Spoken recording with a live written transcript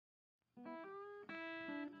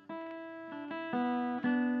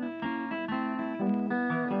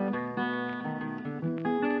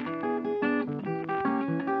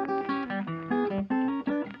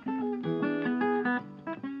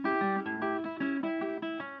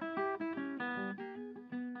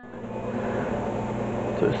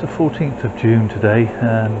So it's the 14th of June today,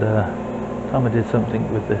 and time I did something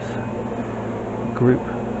with this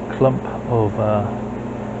clump of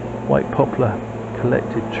white poplar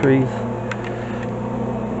collected trees.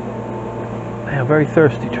 They are very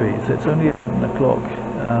thirsty trees. It's only 11 o'clock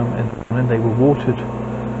and they were watered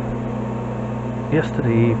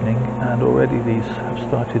yesterday evening, and already these have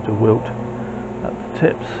started to wilt at the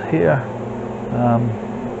tips here.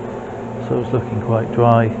 So it's looking quite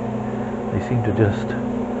dry. They seem to just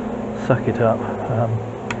suck it up.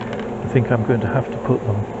 I think I'm going to have to put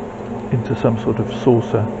them into some sort of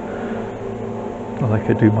saucer like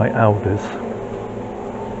I do my alders.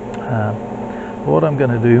 What I'm going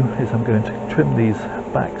to do is I'm going to trim these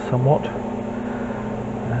back somewhat,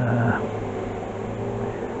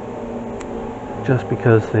 just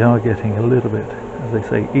because they are getting a little bit, as they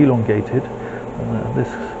say, elongated. This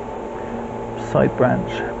side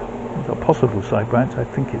branch, a possible side branch, I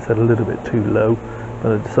think it's a little bit too low,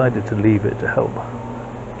 but I decided to leave it to help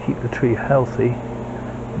keep the tree healthy.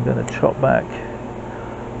 I'm going to chop back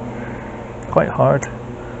quite hard.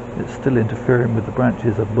 It's still interfering with the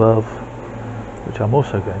branches above, which I'm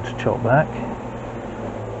also going to chop back,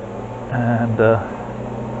 and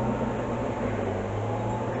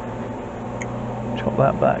chop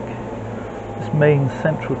that back. This main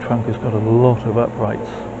central trunk has got a lot of uprights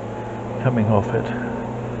coming off it.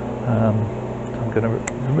 So I'm going to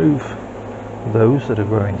remove those that are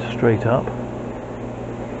growing straight up,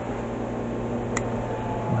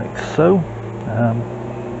 like so.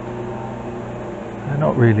 They're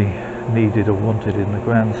not really needed or wanted in the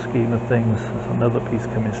grand scheme of things. There's another piece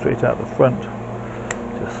coming straight out the front,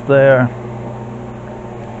 just there.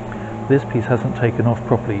 This piece hasn't taken off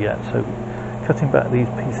properly yet, so cutting back these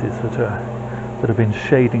pieces that have been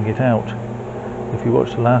shading it out. If you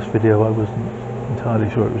watched the last video, I wasn't entirely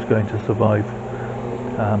sure it was going to survive,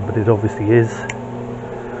 but it obviously is.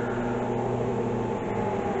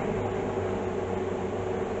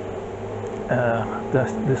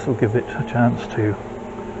 This will give it a chance to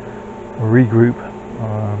regroup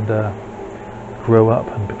and grow up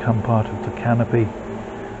and become part of the canopy.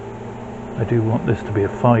 I do want this to be a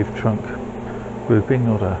 5 trunk grouping,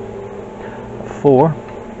 not a 4.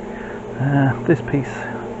 This piece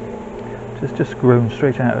has just grown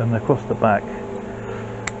straight out and across the back,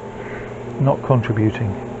 not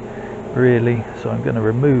contributing really, so I'm going to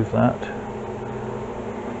remove that,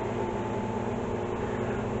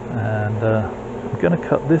 and I'm going to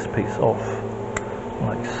cut this piece off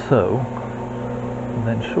like so, and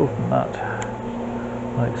then shorten that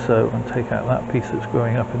like so, and take out that piece that's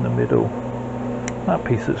growing up in the middle, that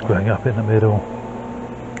piece that's growing up in the middle,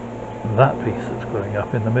 that piece that's growing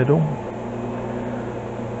up in the middle,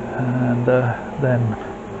 and then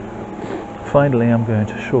finally I'm going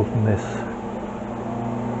to shorten this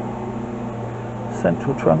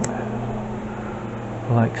central trunk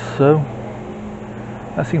like so.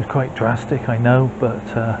 That seems quite drastic, I know,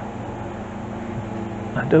 but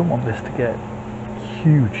I don't want this to get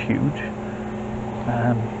huge.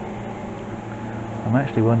 I'm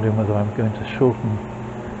actually wondering whether I'm going to shorten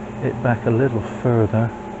it back a little further.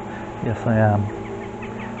 Yes, I am.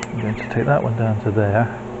 I'm going to take that one down to there.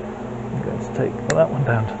 I'm going to take that one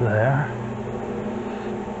down to there.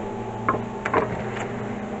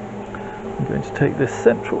 I'm going to take this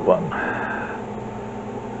central one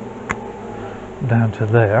down to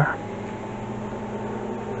there,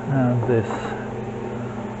 and this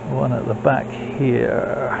one at the back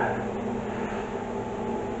here,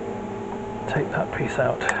 take that piece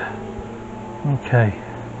out. Okay,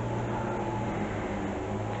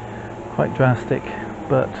 quite drastic,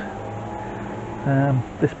 but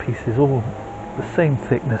this piece is all the same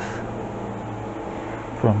thickness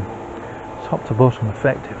from top to bottom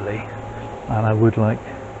effectively, and I would like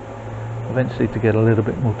eventually to get a little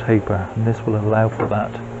bit more taper, and this will allow for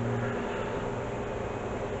that.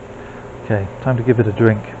 Okay, time to give it a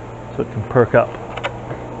drink so it can perk up.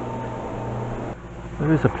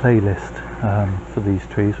 There is a playlist for these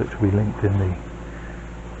trees which will be linked in the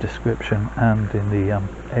description and in the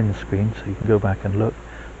end screen, so you can go back and look.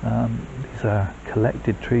 These are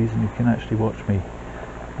collected trees, and you can actually watch me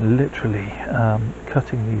literally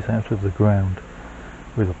cutting these out of the ground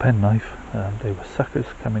with a penknife. They were suckers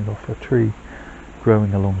coming off a tree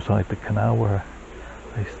growing alongside the canal where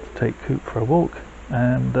I used to take Coop for a walk,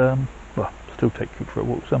 and well, still take Coop for a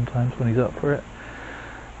walk sometimes when he's up for it.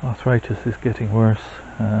 Arthritis is getting worse,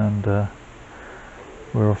 and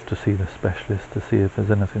we're off to see the specialist to see if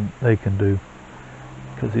there's anything they can do,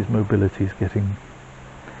 because his mobility is getting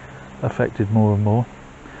affected more and more.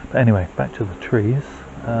 But anyway, back to the trees.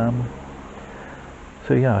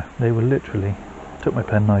 So yeah, they were literally, took my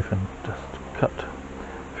penknife and just cut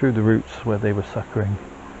through the roots where they were suckering,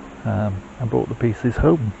 and brought the pieces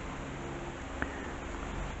home.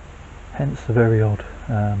 Hence the very odd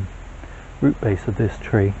root base of this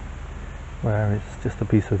tree, where it's just a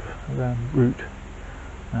piece of root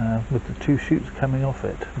with the two shoots coming off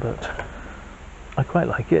it. But I quite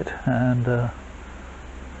like it, and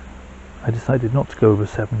I decided not to go over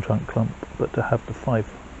 7 trunk clump, but to have the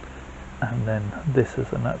 5, and then this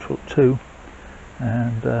is a natural 2,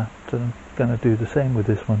 and I'm going to do the same with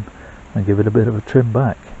this one and give it a bit of a trim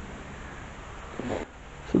back.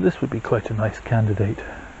 So this would be quite a nice candidate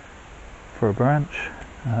for a branch.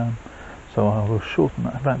 So I will shorten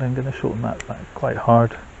that. In fact, I'm going to shorten that back quite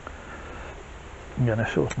hard. I'm going to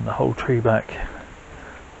shorten the whole tree back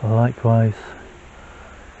likewise,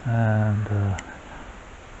 and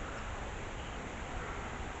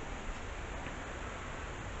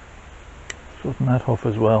shorten that off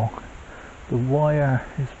as well. The wire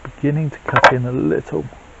is beginning to cut in a little,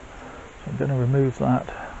 so I'm going to remove that,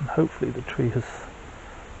 and hopefully the tree has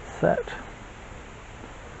set.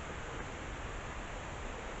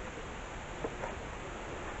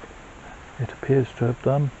 It appears to have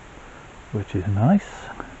done, which is nice.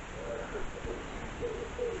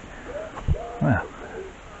 Well,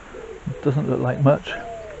 it doesn't look like much,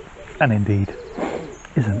 and indeed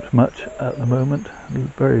isn't much at the moment.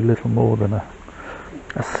 Very little more than a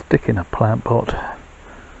stick in a plant pot.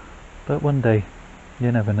 But one day,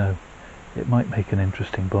 you never know, it might make an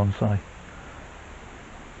interesting bonsai.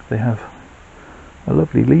 They have a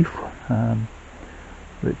lovely leaf,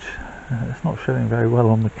 which it's not showing very well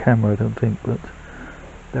on the camera, I don't think, but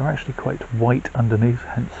they're actually quite white underneath,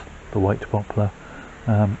 hence the white poplar.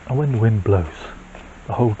 And when the wind blows,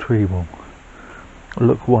 the whole tree will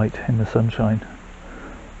look white in the sunshine.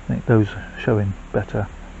 I think those showing better,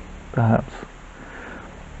 perhaps,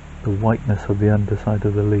 the whiteness of the underside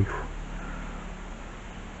of the leaf.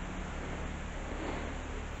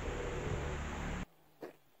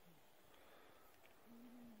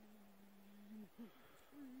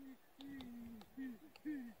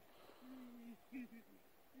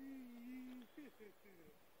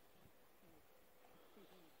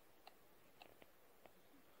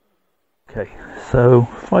 Okay, so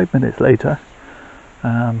 5 minutes later,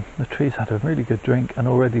 the tree's had a really good drink, and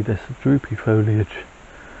already this droopy foliage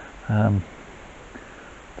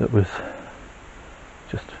that was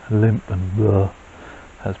just limp and blur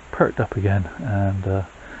has perked up again, and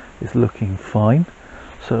is looking fine.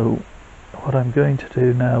 So what I'm going to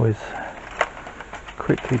do now is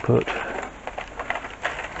quickly put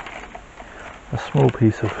a small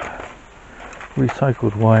piece of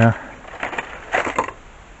recycled wire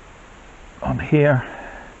on here,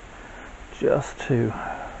 just to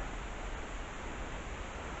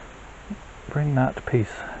bring that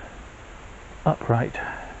piece upright,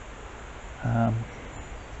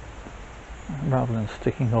 rather than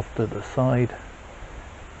sticking off to the side.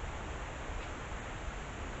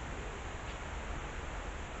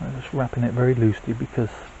 I'm just wrapping it very loosely because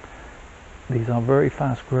these are very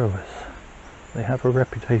fast growers. They have a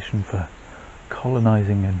reputation for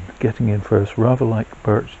colonizing and getting in first, rather like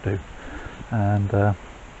birch do, and the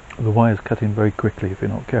wires cut in very quickly if you're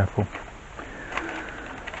not careful.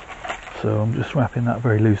 So I'm just wrapping that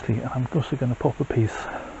very loosely, and I'm also going to pop a piece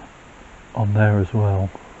on there as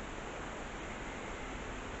well.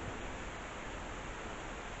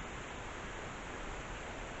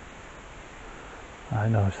 I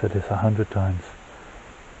know I've said this 100 times.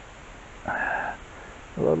 A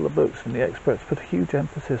lot of the books and the experts put a huge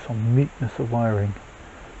emphasis on neatness of wiring,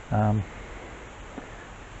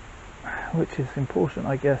 which is important,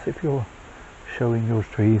 I guess, if you're showing your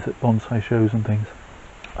trees at bonsai shows and things.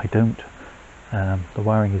 I don't. The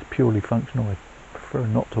wiring is purely functional. I prefer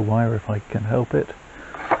not to wire if I can help it,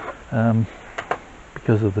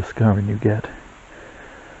 because of the scarring you get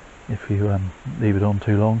if you leave it on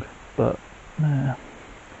too long. But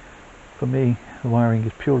for me, the wiring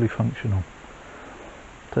is purely functional.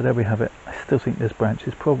 So there we have it. I still think this branch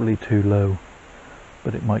is probably too low,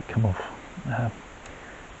 but it might come off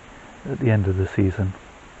at the end of the season.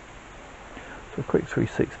 So a quick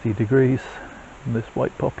 360 degrees on this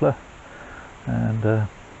white poplar, and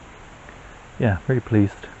yeah, very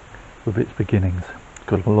pleased with its beginnings. It's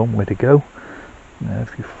got a long way to go. Now,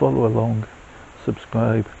 if you follow along,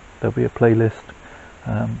 subscribe, there'll be a playlist,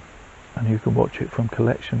 and you can watch it from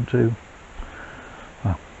collection to,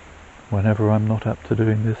 well, whenever I'm not up to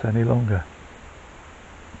doing this any longer.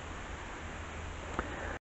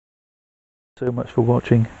 So much for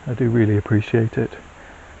watching. I do really appreciate it.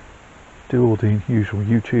 Do all the usual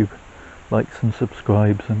YouTube likes and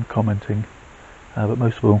subscribes and commenting, but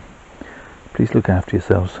most of all, please look after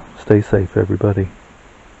yourselves. Stay safe, everybody.